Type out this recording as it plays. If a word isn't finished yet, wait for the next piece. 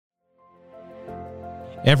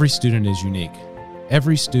Every student is unique.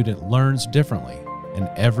 Every student learns differently, and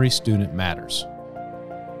every student matters.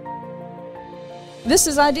 This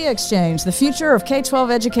is Idea Exchange, the Future of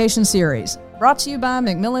K-12 Education series, brought to you by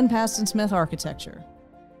McMillan Paston Smith Architecture.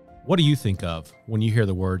 What do you think of when you hear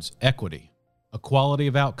the words equity, equality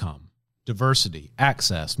of outcome, diversity,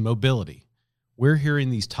 access, mobility? We're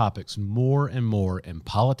hearing these topics more and more in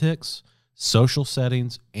politics, social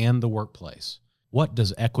settings, and the workplace. What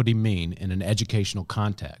does equity mean in an educational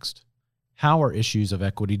context? How are issues of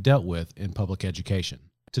equity dealt with in public education?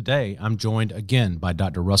 Today, I'm joined again by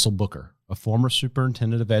Dr. Russell Booker, a former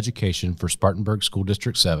superintendent of education for Spartanburg School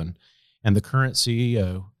District 7 and the current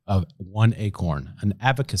CEO of One Acorn, an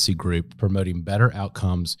advocacy group promoting better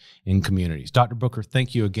outcomes in communities. Dr. Booker,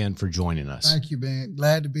 thank you again for joining us. Thank you, Ben.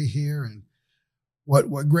 Glad to be here. And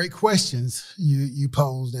what great questions you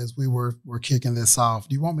posed as we were kicking this off.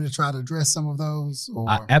 Do you want me to try to address some of those? Or?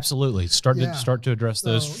 Absolutely. Start to address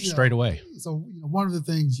those straight away. So one of the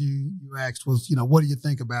things you asked was, what do you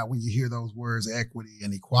think about when you hear those words, equity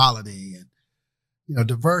and equality and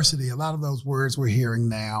diversity? A lot of those words we're hearing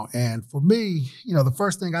now. And for me, the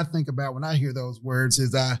first thing I think about when I hear those words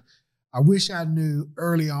is I wish I knew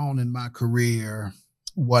early on in my career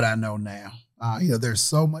what I know now. There's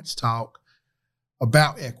so much talk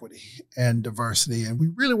about equity and diversity, and we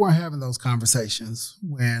really weren't having those conversations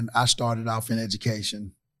when I started off in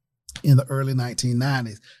education in the early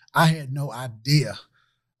 1990s. I had no idea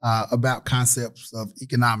about concepts of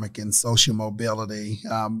economic and social mobility,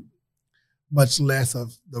 much less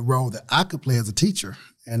of the role that I could play as a teacher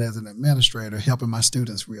and as an administrator, helping my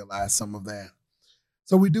students realize some of that.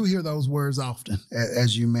 So we do hear those words often,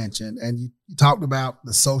 as you mentioned, and you talked about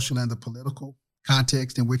the social and the political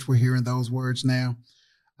context in which we're hearing those words now.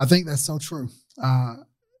 I think that's so true.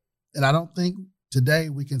 And I don't think today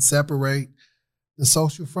we can separate the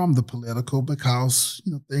social from the political because,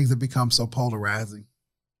 things have become so polarizing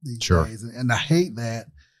these days. And I hate that.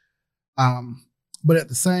 But at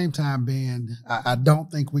the same time, Ben, I don't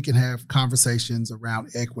think we can have conversations around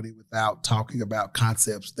equity without talking about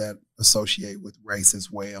concepts that associate with race as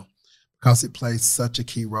well, because it plays such a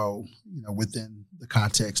key role, within the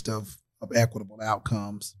context of equitable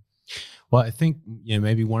outcomes. Well, I think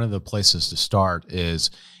maybe one of the places to start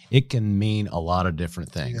is it can mean a lot of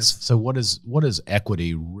different things. Yes. So what does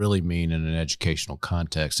equity really mean in an educational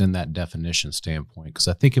context in that definition standpoint? Because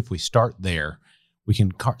I think if we start there, we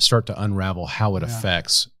can start to unravel how it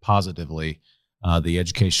affects positively the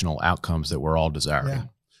educational outcomes that we're all desiring. Yeah.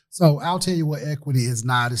 So I'll tell you what equity is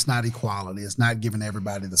not. It's not equality. It's not giving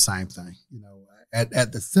everybody the same thing.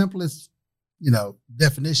 At the simplest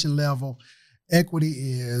definition level, equity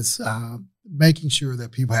is making sure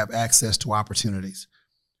that people have access to opportunities.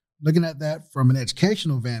 Looking at that from an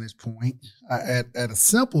educational vantage point, at a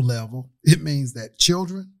simple level, it means that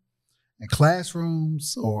children and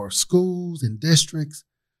classrooms or schools and districts,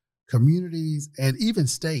 communities, and even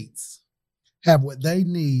states have what they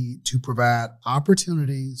need to provide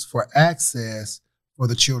opportunities for access for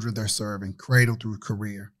the children they're serving, cradle through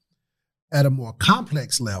career. At a more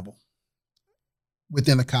complex level,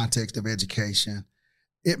 within the context of education,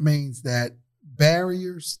 it means that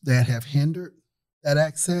barriers that have hindered that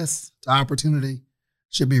access to opportunity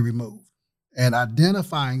should be removed. And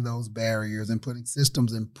identifying those barriers and putting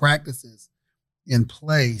systems and practices in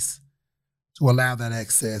place to allow that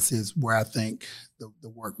access is where I think the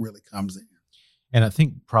work really comes in. And I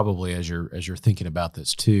think probably as you're thinking about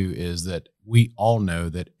this too, is that we all know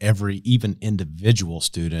that every even individual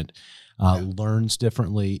student learns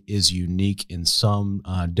differently, is unique in some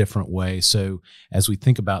different way. So as we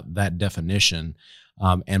think about that definition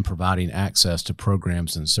and providing access to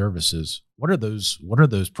programs and services, what are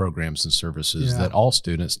those programs and services that all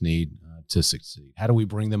students need to succeed? How do we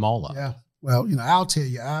bring them all up? Yeah. Well, I'll tell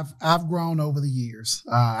you, I've grown over the years.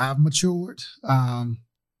 I've matured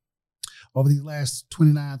over these last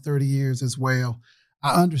 29, 30 years as well.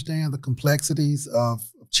 I understand the complexities of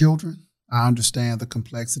children. I understand the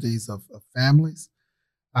complexities of families.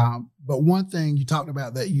 But one thing, you talked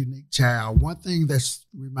about that unique child, one thing that's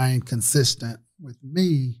remained consistent with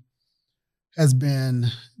me has been,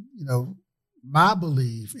 my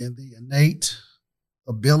belief in the innate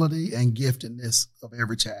ability and giftedness of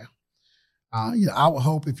every child. I would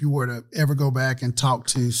hope if you were to ever go back and talk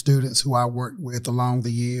to students who I worked with along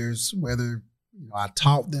the years, whether I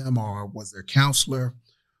taught them or was their counselor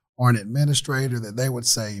or an administrator, that they would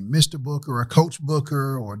say Mr. Booker or Coach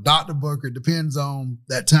Booker or Dr. Booker, depends on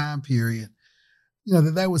that time period,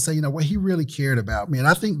 that they would say, what he really cared about me. And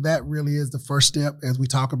I think that really is the first step as we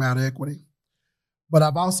talk about equity. But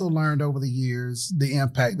I've also learned over the years the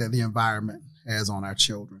impact that the environment has on our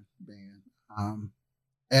children, Ben.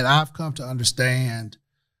 And I've come to understand,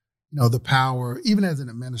 the power, even as an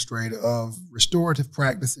administrator, of restorative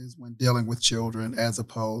practices when dealing with children as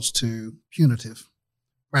opposed to punitive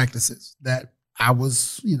practices that I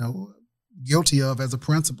was, guilty of as a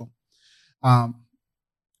principal.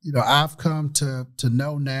 I've come to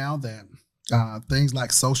know now that things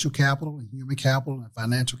like social capital and human capital and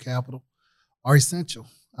financial capital are essential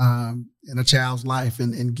in a child's life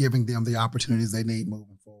and in giving them the opportunities they need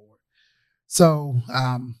moving forward. So,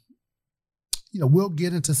 we'll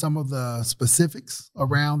get into some of the specifics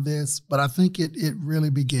around this, but I think it really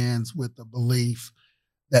begins with the belief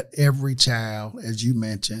that every child, as you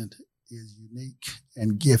mentioned, is unique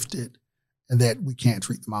and gifted, and that we can't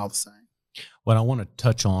treat them all the same. Well, I want to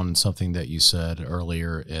touch on something that you said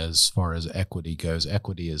earlier as far as equity goes.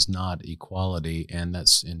 Equity is not equality, and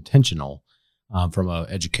that's intentional from an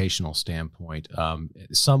educational standpoint.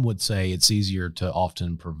 Some would say it's easier to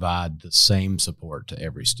often provide the same support to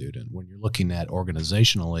every student when you're looking at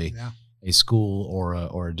organizationally a school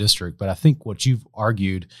or a district. But I think what you've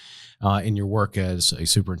argued in your work as a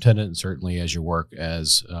superintendent and certainly as your work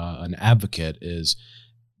as an advocate is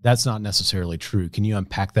that's not necessarily true. Can you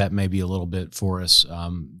unpack that maybe a little bit for us,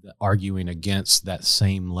 arguing against that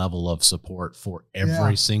same level of support for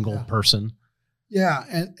every single person? Yeah,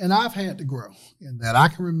 and I've had to grow in that. I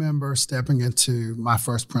can remember stepping into my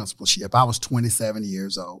first principalship. I was 27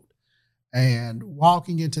 years old. And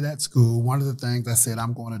walking into that school, one of the things I said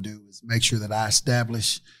I'm going to do is make sure that I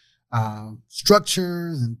establish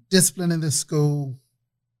structures and discipline in this school.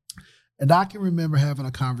 And I can remember having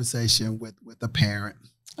a conversation with a parent.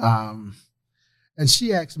 And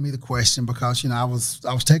she asked me the question because, I was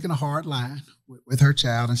taking a hard line with her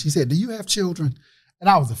child. And she said, "Do you have children?" And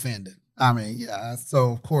I was offended.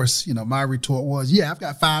 So of course, my retort was, "Yeah, I've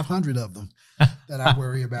got 500 of them that I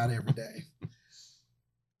worry about every day."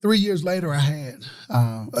 3 years later, I had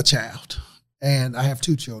a child, and I have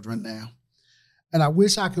 2 children now. And I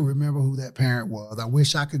wish I could remember who that parent was. I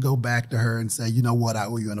wish I could go back to her and say, "You know what, I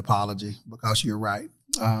owe you an apology because you're right."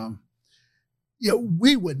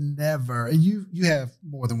 We would never, and you have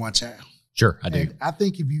more than one child. Sure, I do. And I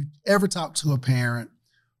think if you ever talk to a parent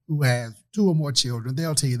who has 2 or more children,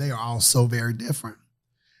 they'll tell you they are all so very different.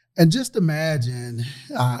 And just imagine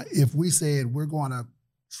if we said we're going to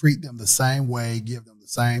treat them the same way, give them the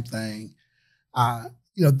same thing,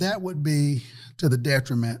 that would be to the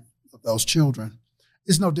detriment of those children.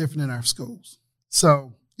 It's no different in our schools.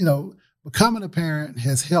 So, becoming a parent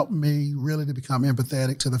has helped me really to become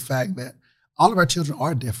empathetic to the fact that all of our children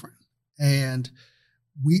are different. And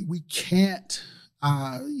we can't,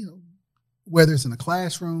 whether it's in a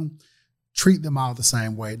classroom, treat them all the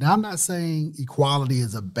same way. Now, I'm not saying equality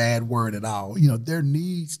is a bad word at all. There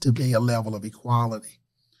needs to be a level of equality.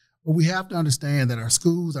 But we have to understand that our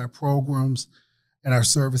schools, our programs, and our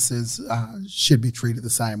services should be treated the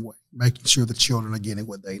same way, making sure the children are getting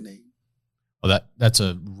what they need. Well, that's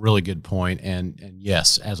a really good point. And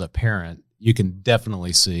yes, as a parent, you can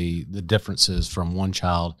definitely see the differences from one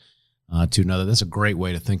child to another. That's a great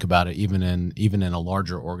way to think about it, even in a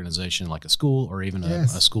larger organization like a school or even a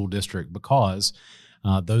school district, because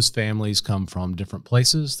those families come from different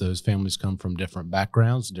places. Those families come from different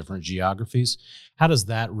backgrounds, different geographies. How does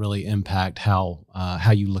that really impact how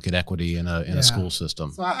you look at equity in a school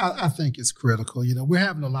system? So I think it's critical. We're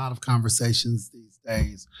having a lot of conversations these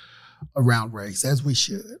days around race, as we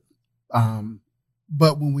should.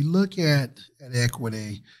 But when we look at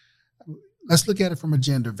equity, let's look at it from a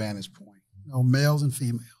gender vantage point. Males and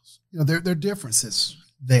females. There are differences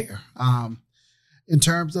there in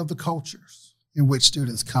terms of the cultures in which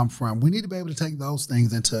students come from. We need to be able to take those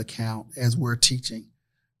things into account as we're teaching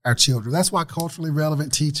our children. That's why culturally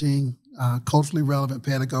relevant teaching, culturally relevant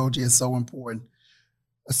pedagogy is so important.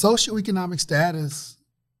 A socioeconomic status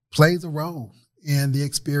plays a role in the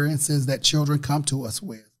experiences that children come to us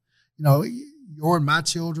with. Your and my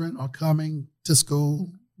children are coming to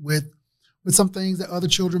school with some things that other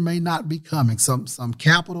children may not be coming, some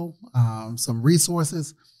capital, some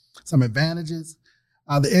resources, some advantages.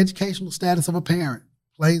 The educational status of a parent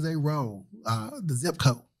plays a role. The zip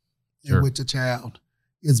code in which a child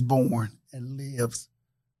is born and lives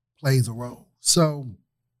plays a role. So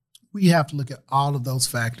we have to look at all of those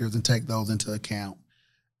factors and take those into account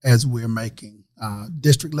as we're making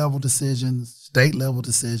district level decisions, state level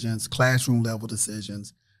decisions, classroom level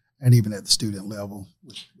decisions, and even at the student level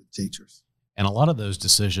with teachers. And a lot of those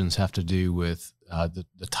decisions have to do with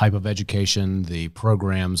the type of education, the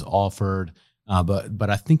programs offered, but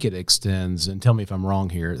I think it extends, and tell me if I'm wrong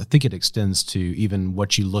here, I think it extends to even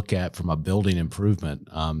what you look at from a building improvement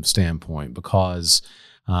standpoint, because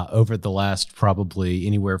over the last probably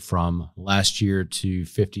anywhere from last year to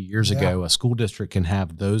 50 years ago, a school district can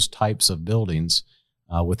have those types of buildings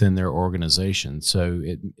within their organization. So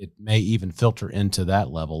it may even filter into that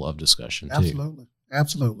level of discussion too. Absolutely.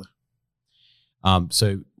 Absolutely.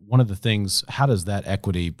 So one of the things, how does that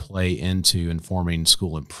equity play into informing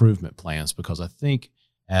school improvement plans? Because I think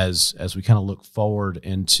as we kind of look forward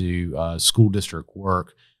into school district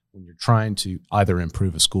work, when you're trying to either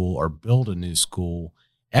improve a school or build a new school,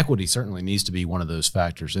 equity certainly needs to be one of those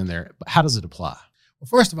factors in there. But how does it apply? Well,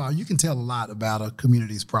 first of all, you can tell a lot about a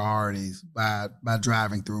community's priorities by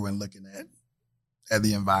driving through and looking at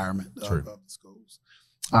the environment of the schools.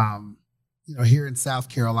 Here in South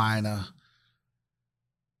Carolina,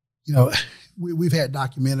 we've had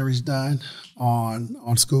documentaries done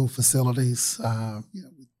on school facilities.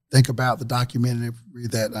 Think about the documentary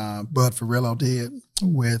that Bud Ferrillo did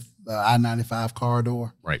with the I-95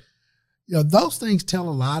 corridor. Right. Those things tell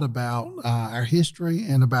a lot about our history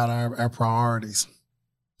and about our priorities.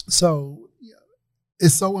 So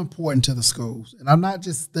it's so important to the schools. And I'm not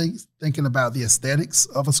just thinking about the aesthetics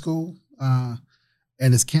of a school and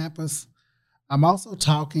its campus. I'm also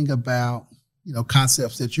talking about,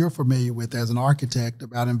 concepts that you're familiar with as an architect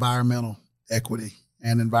about environmental equity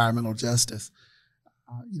and environmental justice.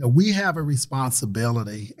 We have a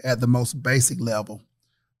responsibility at the most basic level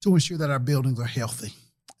to ensure that our buildings are healthy.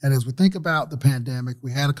 And as we think about the pandemic,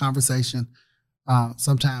 we had a conversation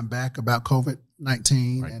some time back about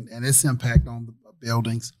COVID-19 and its impact on the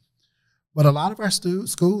buildings. But a lot of our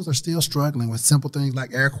schools are still struggling with simple things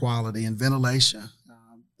like air quality and ventilation,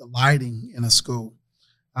 the lighting in a school,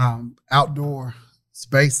 outdoor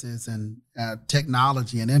spaces and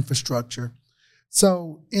technology and infrastructure.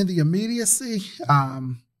 So in the immediacy,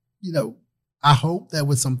 I hope that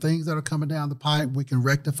with some things that are coming down the pipe, we can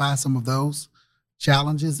rectify some of those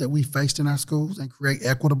challenges that we faced in our schools and create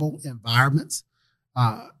equitable environments,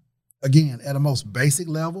 again, at a most basic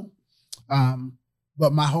level.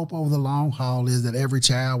 But my hope over the long haul is that every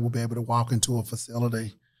child will be able to walk into a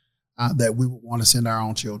facility that we would want to send our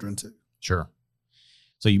own children to. Sure.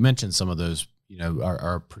 So you mentioned some of those,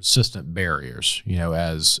 are persistent barriers,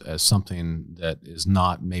 as something that is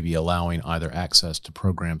not maybe allowing either access to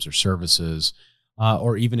programs or services,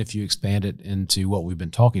 or even if you expand it into what we've been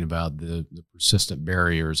talking about, the persistent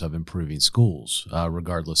barriers of improving schools,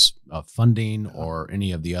 regardless of funding or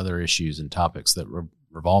any of the other issues and topics that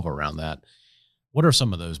revolve around that. What are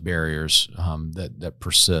some of those barriers that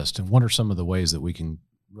persist, and what are some of the ways that we can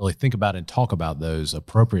really think about and talk about those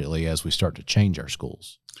appropriately as we start to change our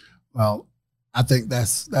schools? Well, I think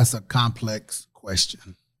that's a complex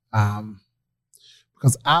question,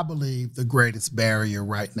 because I believe the greatest barrier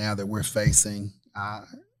right now that we're facing,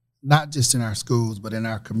 not just in our schools, but in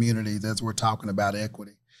our communities as we're talking about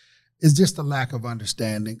equity, is just a lack of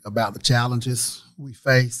understanding about the challenges we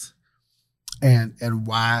face and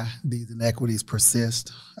why these inequities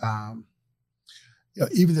persist.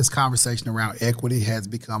 Even this conversation around equity has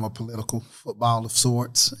become a political football of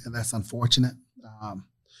sorts, and that's unfortunate.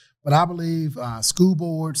 But I believe school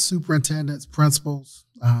boards, superintendents, principals,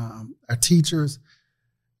 our teachers,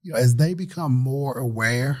 as they become more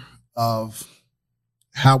aware of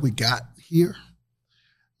how we got here,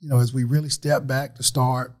 as we really step back to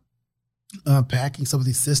start unpacking some of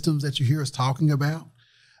these systems that you hear us talking about,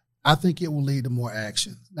 I think it will lead to more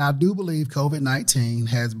action. Now, I do believe COVID-19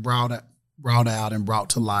 has brought out and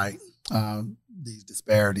brought to light these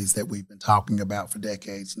disparities that we've been talking about for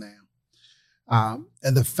decades now.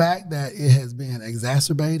 And the fact that it has been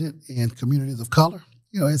exacerbated in communities of color,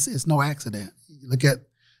 it's no accident. You look at,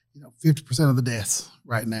 50% of the deaths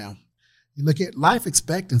right now. You look at life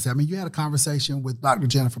expectancy. I mean, you had a conversation with Dr.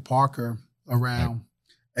 Jennifer Parker around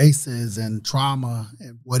ACEs and trauma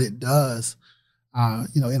and what it does,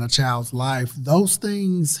 in a child's life. Those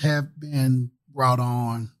things have been brought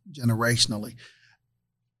on generationally.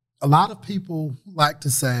 A lot of people like to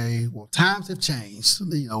say, well, times have changed.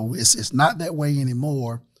 It's not that way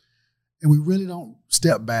anymore. And we really don't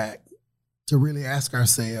step back to really ask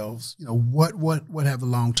ourselves, what have the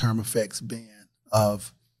long-term effects been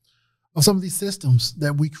of some of these systems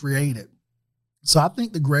that we created. So I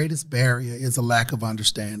think the greatest barrier is a lack of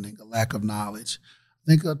understanding, a lack of knowledge.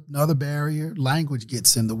 I think another barrier, language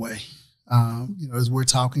gets in the way, as we're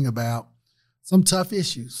talking about some tough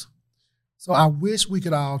issues. So I wish we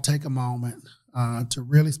could all take a moment to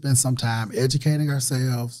really spend some time educating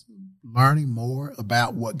ourselves, learning more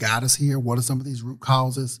about what got us here, what are some of these root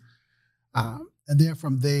causes. And then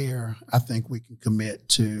from there, I think we can commit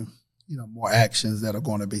to, more actions that are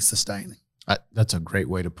going to be sustaining. That's a great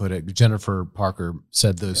way to put it. Jennifer Parker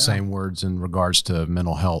said those same words in regards to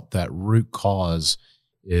mental health. That root cause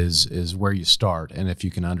is where you start. And if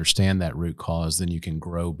you can understand that root cause, then you can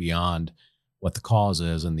grow beyond what the cause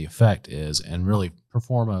is and the effect is, and really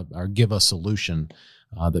perform or give a solution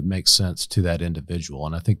that makes sense to that individual.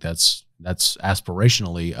 And I think that's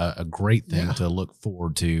aspirationally a great thing to look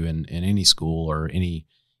forward to in any school or any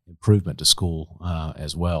improvement to school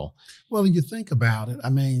as well. Well, you think about it.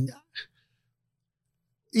 I mean,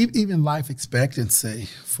 even life expectancy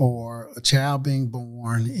for a child being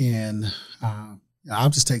born in,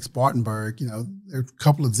 I'll just take Spartanburg. There are a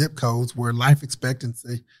couple of zip codes where life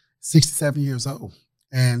expectancy 67 years old,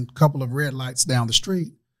 and a couple of red lights down the street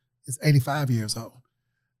is 85 years old.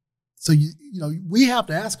 So, we have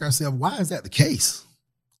to ask ourselves, why is that the case?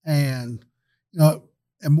 And,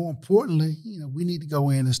 and more importantly, we need to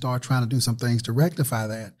go in and start trying to do some things to rectify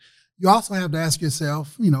that. You also have to ask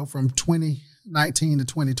yourself, from 2019 to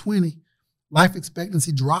 2020, life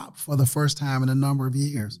expectancy dropped for the first time in a number of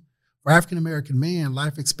years. For African-American men,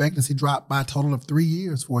 life expectancy dropped by a total of 3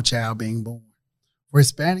 years for a child being born. For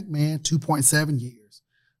Hispanic men, 2.7 years.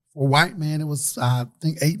 For white men, it was, I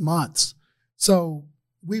think, 8 months. So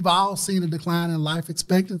we've all seen a decline in life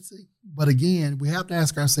expectancy. But again, we have to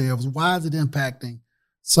ask ourselves, why is it impacting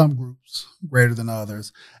some groups greater than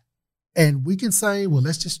others? And we can say, well,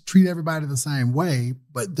 let's just treat everybody the same way.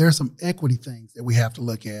 But there's some equity things that we have to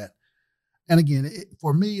look at. And again,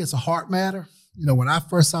 for me, it's a heart matter. When I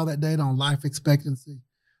first saw that data on life expectancy,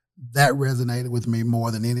 that resonated with me more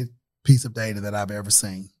than any piece of data that I've ever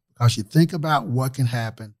seen. Because you think about what can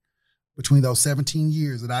happen between those 17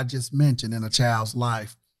 years that I just mentioned in a child's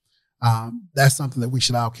life. That's something that we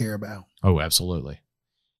should all care about. Oh, absolutely.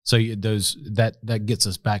 So that gets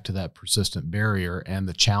us back to that persistent barrier and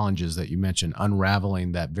the challenges that you mentioned,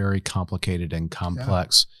 unraveling that very complicated and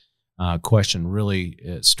complex question. Really,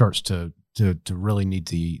 it starts to really need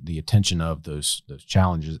the attention of those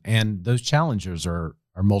challenges, and those challenges are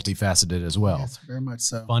multifaceted as well. Yes, very much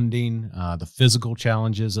so. Funding, the physical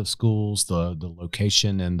challenges of schools, the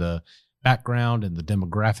location and the background and the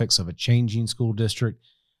demographics of a changing school district.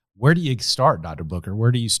 Where do you start, Dr. Booker?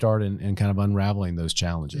 Where do you start in kind of unraveling those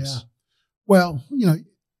challenges? Yeah. Well, you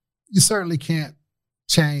certainly can't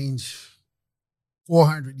change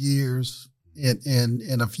 400 years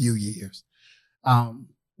in a few years.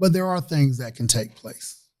 But there are things that can take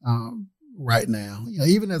place right now.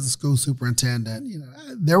 Even as a school superintendent,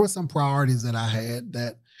 there were some priorities that I had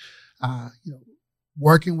that,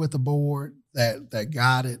 working with the board that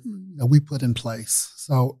guided, we put in place.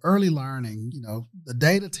 So early learning, the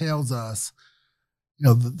data tells us,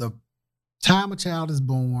 the time a child is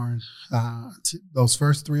born, those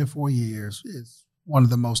first 3 or 4 years is one of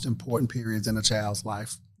the most important periods in a child's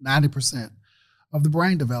life. 90% of the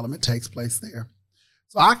brain development takes place there.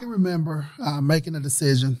 So I can remember making a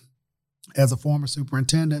decision as a former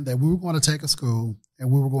superintendent that we were going to take a school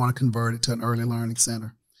and we were going to convert it to an early learning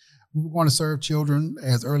center. We were going to serve children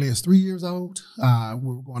as early as 3 years old. We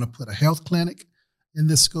were going to put a health clinic in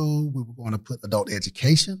this school. We were going to put adult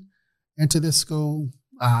education into this school.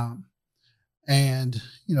 And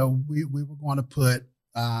we were going to put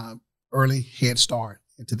early Head Start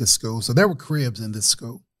into this school. So there were cribs in this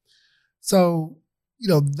school. So,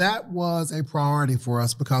 that was a priority for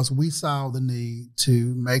us because we saw the need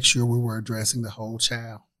to make sure we were addressing the whole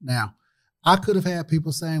child. Now, I could have had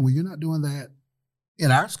people saying, well, you're not doing that in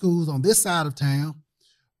our schools on this side of town,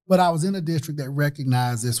 but I was in a district that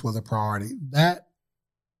recognized this was a priority. That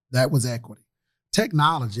was equity.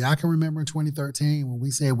 Technology, I can remember in 2013 when we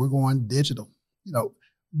said we're going digital.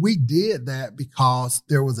 We did that because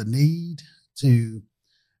there was a need to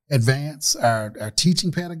advance our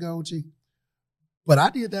teaching pedagogy. But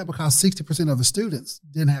I did that because 60% of the students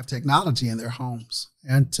didn't have technology in their homes.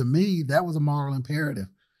 And to me, that was a moral imperative.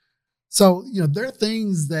 So, there are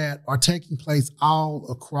things that are taking place all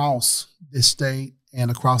across this state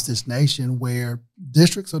and across this nation where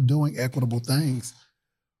districts are doing equitable things.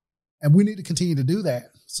 And we need to continue to do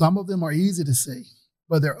that. Some of them are easy to see,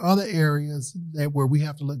 but there are other areas where we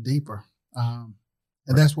have to look deeper. And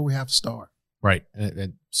that's where we have to start. Right.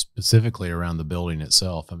 And specifically around the building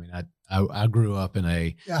itself. I mean, I grew up in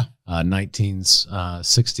a 1960s,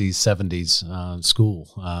 70s school.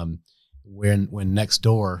 When next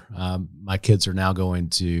door, my kids are now going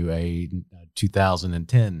to a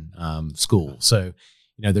 2010 school. So,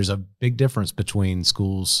 there's a big difference between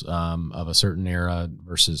schools of a certain era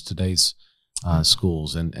versus today's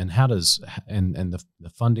schools, and how does and the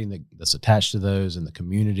funding that's attached to those and the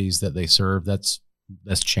communities that they serve, that's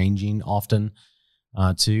changing often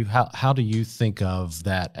too. How do you think of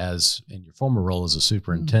that as in your former role as a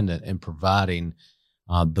superintendent in providing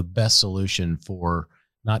the best solution for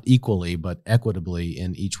not equally, but equitably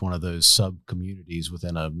in each one of those sub communities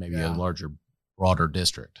within a larger, broader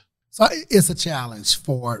district. So it's a challenge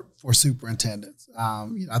for superintendents.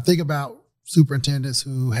 I think about superintendents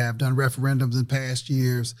who have done referendums in past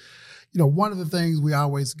years. One of the things we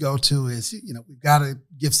always go to is, we've got to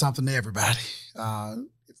give something to everybody.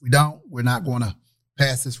 If we don't, we're not going to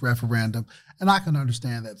pass this referendum. And I can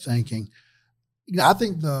understand that thinking. I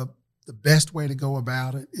think the best way to go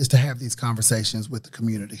about it is to have these conversations with the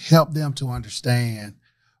community, help them to understand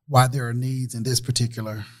why there are needs in this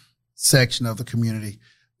particular section of the community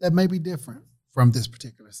that may be different from this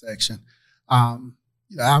particular section.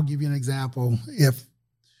 I'll give you an example. If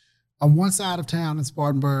on one side of town in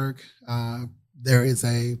Spartanburg, there is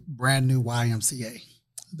a brand new YMCA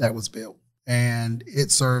that was built, and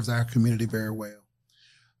it serves our community very well.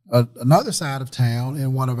 Another side of town,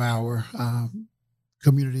 in one of our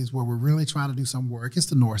communities where we're really trying to do some work, it's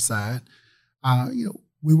the north side.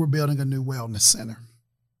 We were building a new wellness center,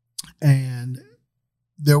 and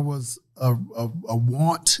there was a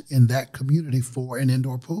want in that community for an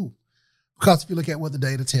indoor pool. Because if you look at what the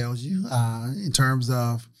data tells you in terms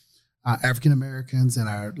of African Americans and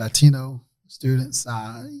our Latino students,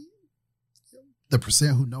 the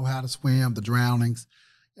percent who know how to swim, the drownings,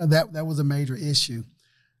 that was a major issue.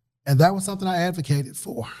 And that was something I advocated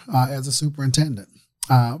for as a superintendent.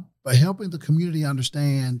 But helping the community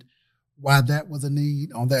understand why that was a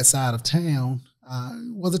need on that side of town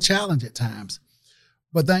was a challenge at times.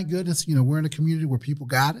 But thank goodness, we're in a community where people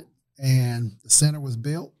got it, and the center was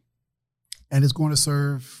built, and it's going to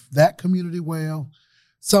serve that community well.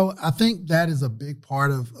 So I think that is a big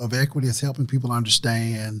part of equity, is helping people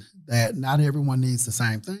understand that not everyone needs the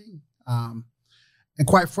same thing. And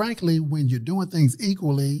quite frankly, when you're doing things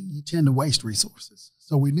equally, you tend to waste resources.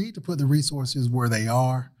 So we need to put the resources where they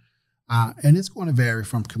are, and it's going to vary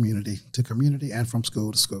from community to community and from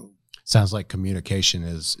school to school. Sounds like communication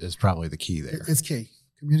is probably the key there. It's key.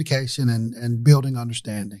 Communication and building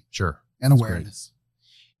understanding. Sure. And awareness.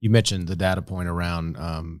 You mentioned the data point around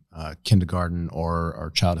kindergarten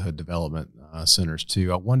or childhood development centers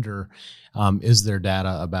too. I wonder, is there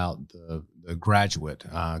data about the graduate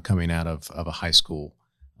coming out of a high school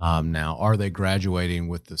now? Are they graduating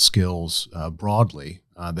with the skills broadly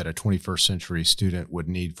that a 21st century student would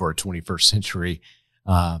need for a 21st century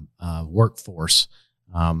workforce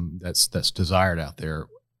that's desired out there?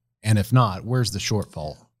 And if not, where's the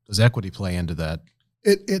shortfall? Does equity play into that?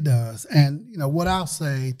 It does. And, what I'll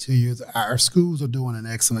say to you is our schools are doing an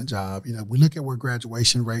excellent job. We look at where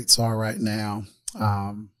graduation rates are right now.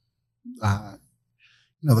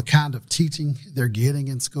 The kind of teaching they're getting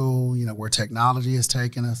in school, where technology has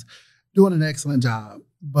taken us, doing an excellent job.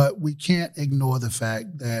 But we can't ignore the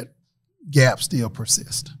fact that gaps still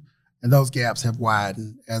persist. And those gaps have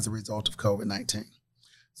widened as a result of COVID-19.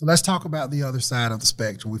 So let's talk about the other side of the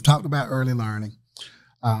spectrum. We've talked about early learning.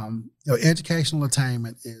 Educational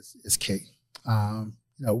attainment is key.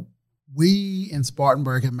 We in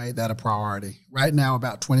Spartanburg have made that a priority. Right now,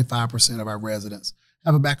 about 25% of our residents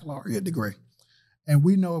have a baccalaureate degree. And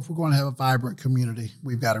we know if we're going to have a vibrant community,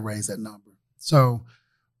 we've got to raise that number. So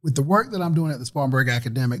with the work that I'm doing at the Spartanburg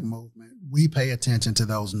Academic Movement, we pay attention to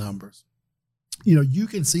those numbers. You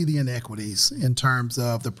can see the inequities in terms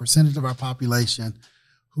of the percentage of our population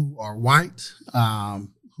who are white,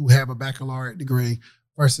 who have a baccalaureate degree,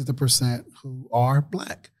 versus the percent who are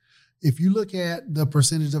Black. If you look at the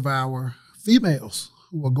percentage of our females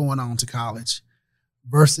who are going on to college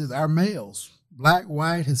versus our males, Black,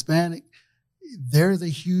 white, Hispanic, there's a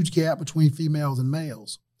huge gap between females and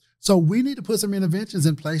males. So we need to put some interventions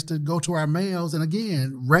in place to go to our males. And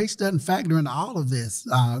again, race doesn't factor into all of this.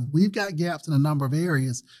 We've got gaps in a number of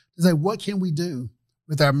areas to say, what can we do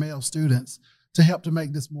with our male students to help to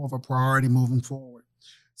make this more of a priority moving forward?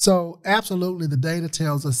 So absolutely, the data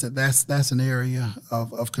tells us that that's an area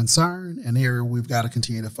of concern, an area we've got to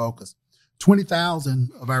continue to focus.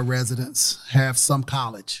 20,000 of our residents have some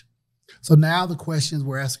college. So now the questions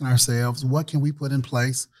we're asking ourselves, what can we put in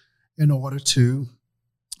place in order to,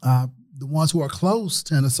 the ones who are close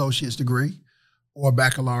to an associate's degree or a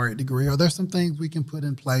baccalaureate degree, are there some things we can put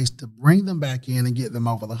in place to bring them back in and get them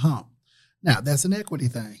over the hump? Now, that's an equity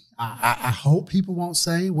thing. I hope people won't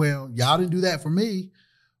say, well, y'all didn't do that for me.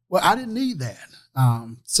 Well, I didn't need that.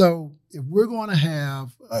 So if we're going to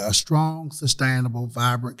have a strong, sustainable,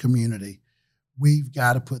 vibrant community, we've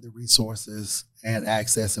got to put the resources and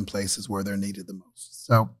access in places where they're needed the most.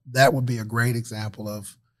 So that would be a great example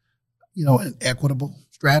of, an equitable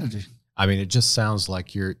strategy. I mean, it just sounds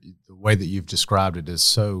like the way that you've described it is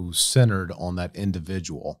so centered on that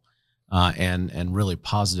individual, and really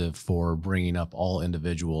positive for bringing up all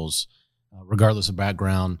individuals regardless of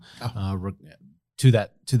background, to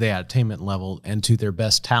the attainment level and to their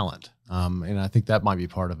best talent. And I think that might be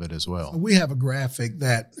part of it as well. So we have a graphic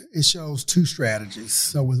that it shows two strategies.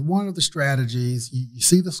 So with one of the strategies, you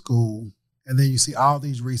see the school, and then you see all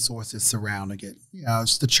these resources surrounding it.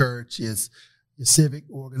 It's the church, it's your civic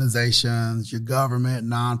organizations, your government,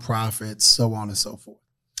 nonprofits, so on and so forth.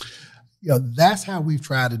 That's how we've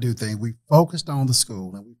tried to do things. We focused on the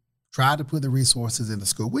school, and we tried to put the resources in the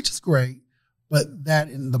school, which is great, but that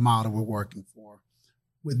isn't the model we're working for.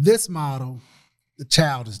 With this model, the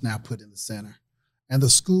child is now put in the center, and the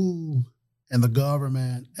school and the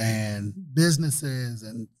government and businesses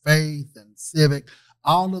and faith and civic,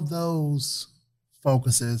 all of those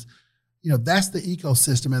focuses, that's the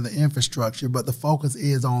ecosystem and the infrastructure, but the focus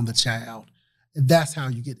is on the child. And that's how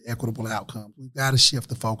you get equitable outcomes. We've got to shift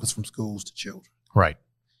the focus from schools to children. Right.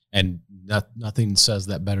 And nothing says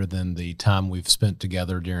that better than the time we've spent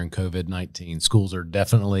together during COVID-19. Schools are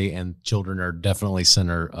definitely, and children are definitely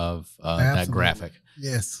center of that graphic.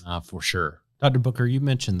 Yes. For sure. Dr. Booker, you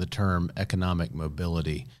mentioned the term economic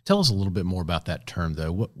mobility. Tell us a little bit more about that term,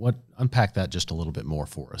 though. What unpack that just a little bit more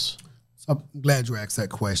for us. So I'm glad you asked that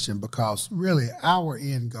question, because really our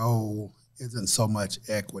end goal isn't so much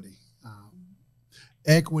equity.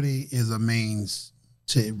 Equity is a means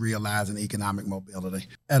to realize an economic mobility.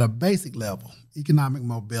 At a basic level, economic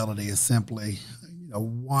mobility is simply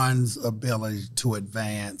one's ability to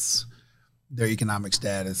advance their economic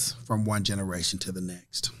status from one generation to the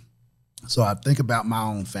next. So I think about my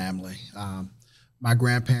own family. My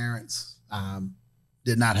grandparents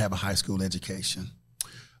did not have a high school education,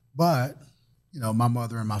 but my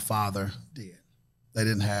mother and my father did. They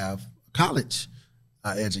didn't have a college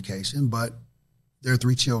education, but their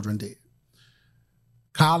 3 children did.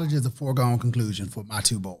 College is a foregone conclusion for my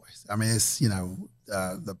 2 boys. I mean, it's,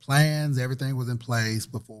 the plans, everything was in place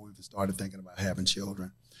before we started thinking about having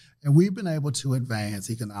children. And we've been able to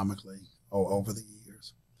advance economically over the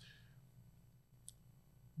years.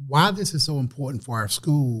 Why this is so important for our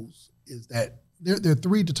schools is that there are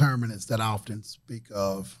 3 determinants that I often speak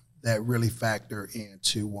of that really factor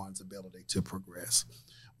into one's ability to progress.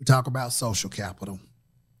 We talk about social capital.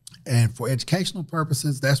 And for educational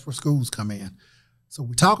purposes, that's where schools come in. So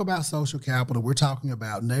we talk about social capital. We're talking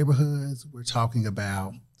about neighborhoods. We're talking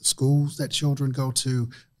about the schools that children go to,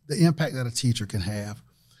 the impact that a teacher can have.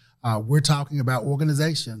 We're talking about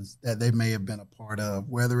organizations that they may have been a part of,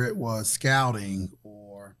 whether it was scouting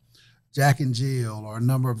or Jack and Jill or a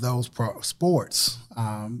number of those sports,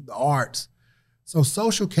 the arts. So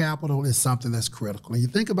social capital is something that's critical. And you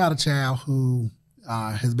think about a child who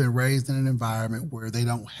has been raised in an environment where they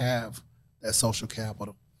don't have that social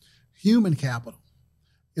capital. Human capital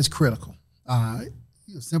is critical.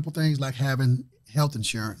 Simple things like having health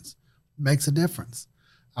insurance makes a difference.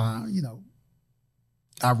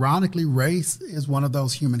 Ironically, race is one of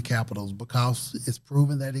those human capitals because it's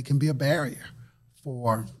proven that it can be a barrier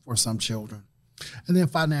for some children. And then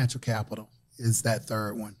financial capital is that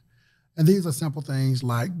third one. And these are simple things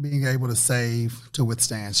like being able to save to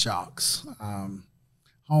withstand shocks,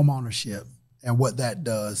 home ownership, and what that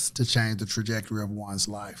does to change the trajectory of one's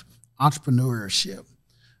life, entrepreneurship.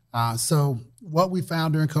 So what we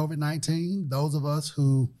found during COVID-19, those of us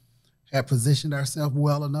who have positioned ourselves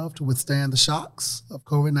well enough to withstand the shocks of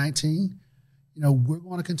COVID-19, we're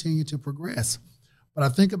going to continue to progress. But I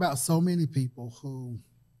think about so many people who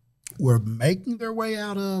were making their way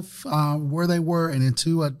out of where they were and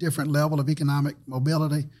into a different level of economic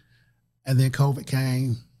mobility, and then COVID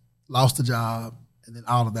came, lost a job, and then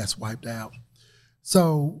all of that's wiped out.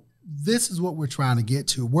 So this is what we're trying to get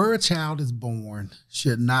to. Where a child is born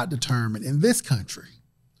should not determine, in this country,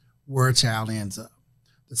 where a child ends up.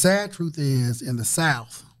 The sad truth is, in the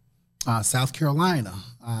South, South Carolina,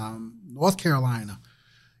 North Carolina,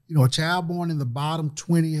 a child born in the bottom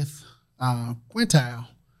 20th quintile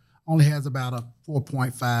only has about a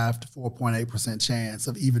 4.5 to 4.8% chance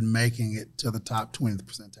of even making it to the top 20th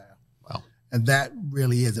percentile. Wow. And that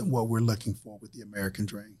really isn't what we're looking for with the American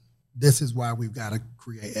dream. This is why we've got to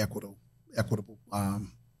create equitable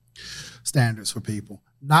standards for people.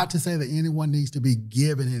 Not to say that anyone needs to be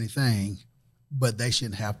given anything, but they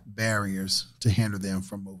shouldn't have barriers to hinder them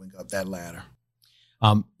from moving up that ladder.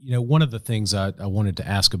 One of the things I wanted to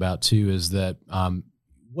ask about too is that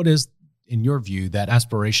what is, in your view, that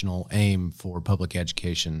aspirational aim for public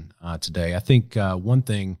education today? I think one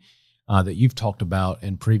thing that you've talked about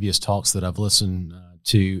in previous talks that I've listened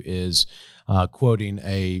to is quoting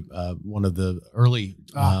one of the early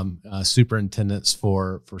superintendents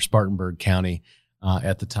for Spartanburg County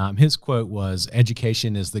at the time. His quote was,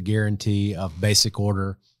 "Education is the guarantee of basic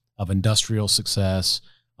order, of industrial success,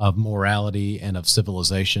 of morality and of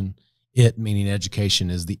civilization. It, meaning education,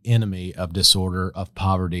 is the enemy of disorder, of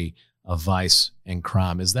poverty, of vice and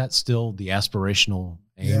crime. Is that still the aspirational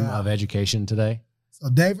aim of education today? So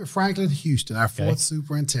David Franklin Houston, our fourth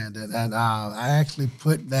superintendent, and I actually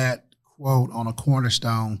put that quote on a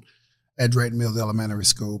cornerstone at Drayton Mills Elementary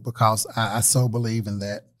School because I so believe in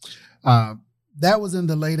that. That was in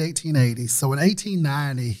the late 1880s. So in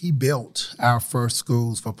 1890, he built our first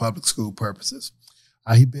schools for public school purposes.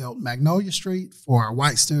 He built Magnolia Street for our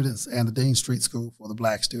white students and the Dean Street School for the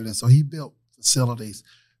black students. So he built facilities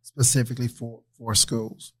specifically for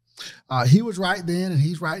schools. He was right then and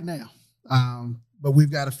he's right now. But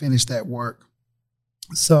we've got to finish that work.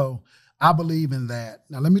 So I believe in that.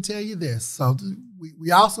 Now, let me tell you this. So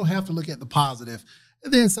we also have to look at the positive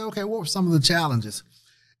and then say, okay, what were some of the challenges?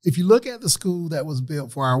 If you look at the school that was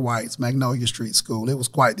built for our whites, Magnolia Street School, it was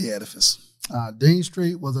quite the edifice. Dean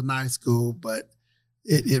Street was a nice school, but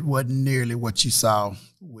it wasn't nearly what you saw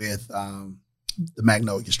with the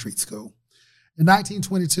Magnolia Street School. In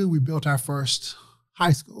 1922, we built our first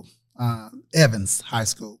high school, Evans High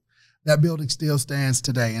School. That building still stands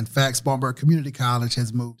today. In fact, Spartanburg Community College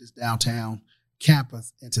has moved its downtown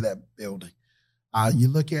campus into that building. You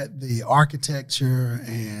look at the architecture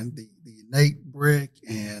and the innate brick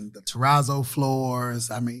and the terrazzo floors.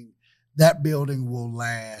 I mean, that building will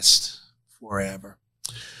last forever.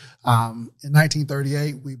 In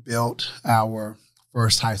 1938, we built our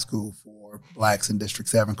first high school for blacks in District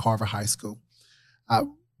 7, Carver High School.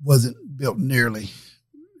 Wasn't built nearly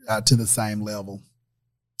to the same level.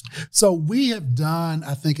 So we have done,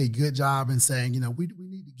 I think, a good job in saying, we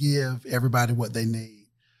need to give everybody what they need.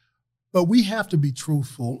 But we have to be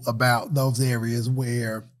truthful about those areas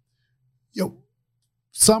where,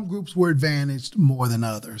 some groups were advantaged more than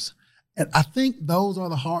others. And I think those are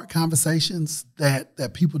the hard conversations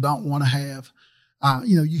that people don't want to have.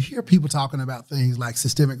 You hear people talking about things like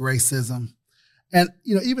systemic racism. And,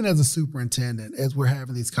 even as a superintendent, as we're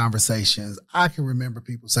having these conversations, I can remember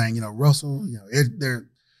people saying, Russell, there's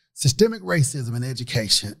systemic racism in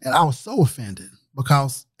education. And I was so offended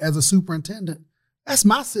because as a superintendent, that's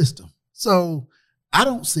my system. So I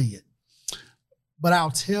don't see it. But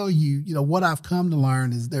I'll tell you, what I've come to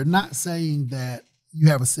learn is they're not saying that you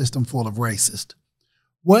have a system full of racists.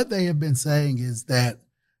 What they have been saying is that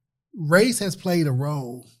race has played a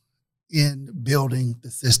role in building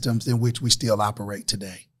the systems in which we still operate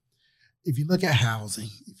today. If you look at housing,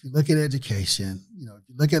 if you look at education, if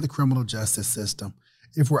you look at the criminal justice system,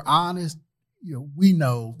 if we're honest, we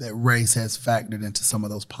know that race has factored into some of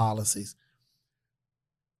those policies.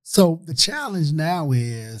 So the challenge now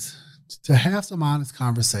is to have some honest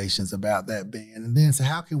conversations about that being, and then say,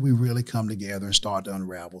 how can we really come together and start to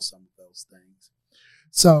unravel some of those things?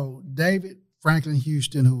 So David Franklin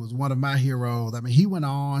Houston, who was one of my heroes, he went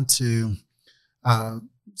on to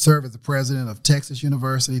serve as the president of Texas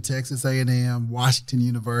University, Texas A&M, Washington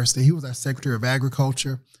University. He was our Secretary of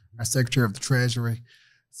Agriculture, our Secretary of the Treasury.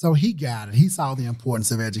 So he got it. He saw the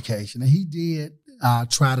importance of education, and he did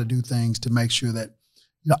try to do things to make sure that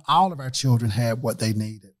all of our children had what they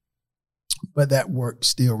needed. But that work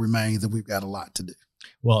still remains, and we've got a lot to do.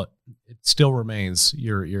 Well, it still remains.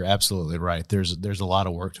 You're absolutely right. There's a lot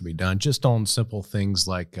of work to be done just on simple things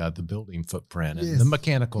like the building footprint and the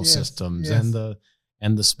mechanical systems and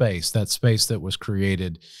the space. That space that was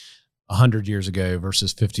created 100 years ago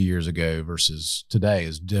versus 50 years ago versus today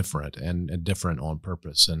is different and different on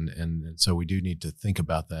purpose. And so we do need to think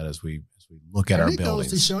about that as we look at our buildings. It goes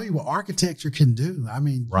to show you what architecture can do.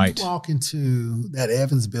 You walk into that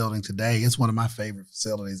Evans building today, it's one of my favorite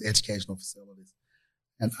facilities, educational facilities.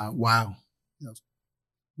 And wow,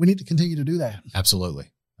 we need to continue to do that.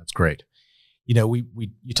 Absolutely. That's great. You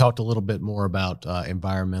talked a little bit more about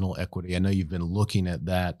environmental equity. I know you've been looking at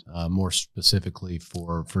that more specifically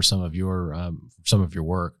for some of your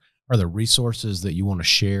work. Are there resources that you want to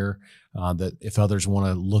share that if others want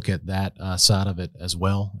to look at that side of it as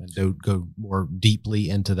well and go more deeply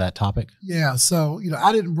into that topic? Yeah. So,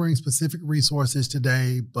 I didn't bring specific resources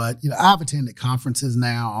today, but, I've attended conferences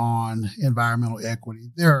now on environmental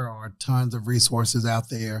equity. There are tons of resources out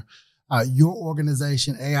there. Your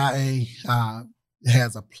organization, AIA,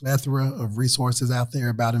 has a plethora of resources out there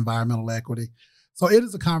about environmental equity. So it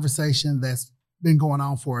is a conversation that's been going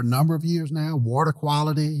on for a number of years now. Water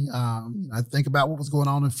quality. I think about what was going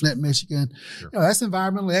on in Flint, Michigan. Sure. That's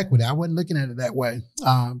environmental equity. I wasn't looking at it that way,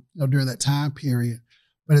 during that time period.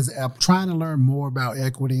 But as I'm trying to learn more about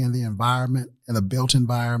equity in the environment and the built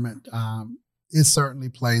environment, it certainly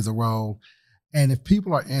plays a role. And if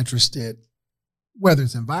people are interested, whether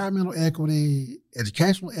it's environmental equity,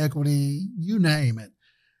 educational equity, you name it,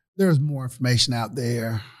 there's more information out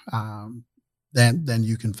there than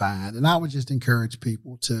you can find. And I would just encourage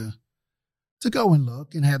people to go and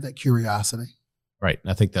look and have that curiosity. Right.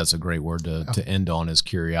 I think that's a great word to end on, is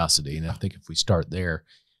curiosity. And I think if we start there,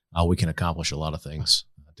 we can accomplish a lot of things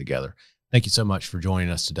together. Thank you so much for joining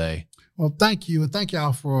us today. Well, thank you. And thank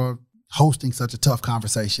y'all for hosting such a tough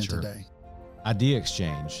conversation today. Idea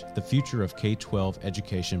Exchange, the Future of K-12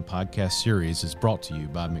 Education podcast series, is brought to you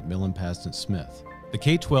by McMillan Paston Smith. The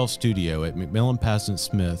K-12 studio at McMillan Paston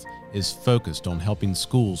Smith is focused on helping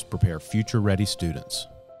schools prepare future-ready students.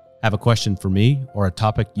 Have a question for me or a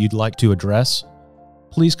topic you'd like to address?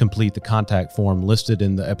 Please complete the contact form listed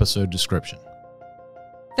in the episode description.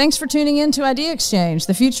 Thanks for tuning in to Idea Exchange,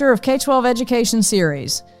 the Future of K-12 Education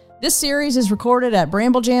series. This series is recorded at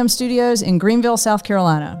Bramble Jam Studios in Greenville, South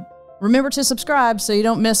Carolina. Remember to subscribe so you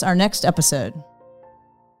don't miss our next episode.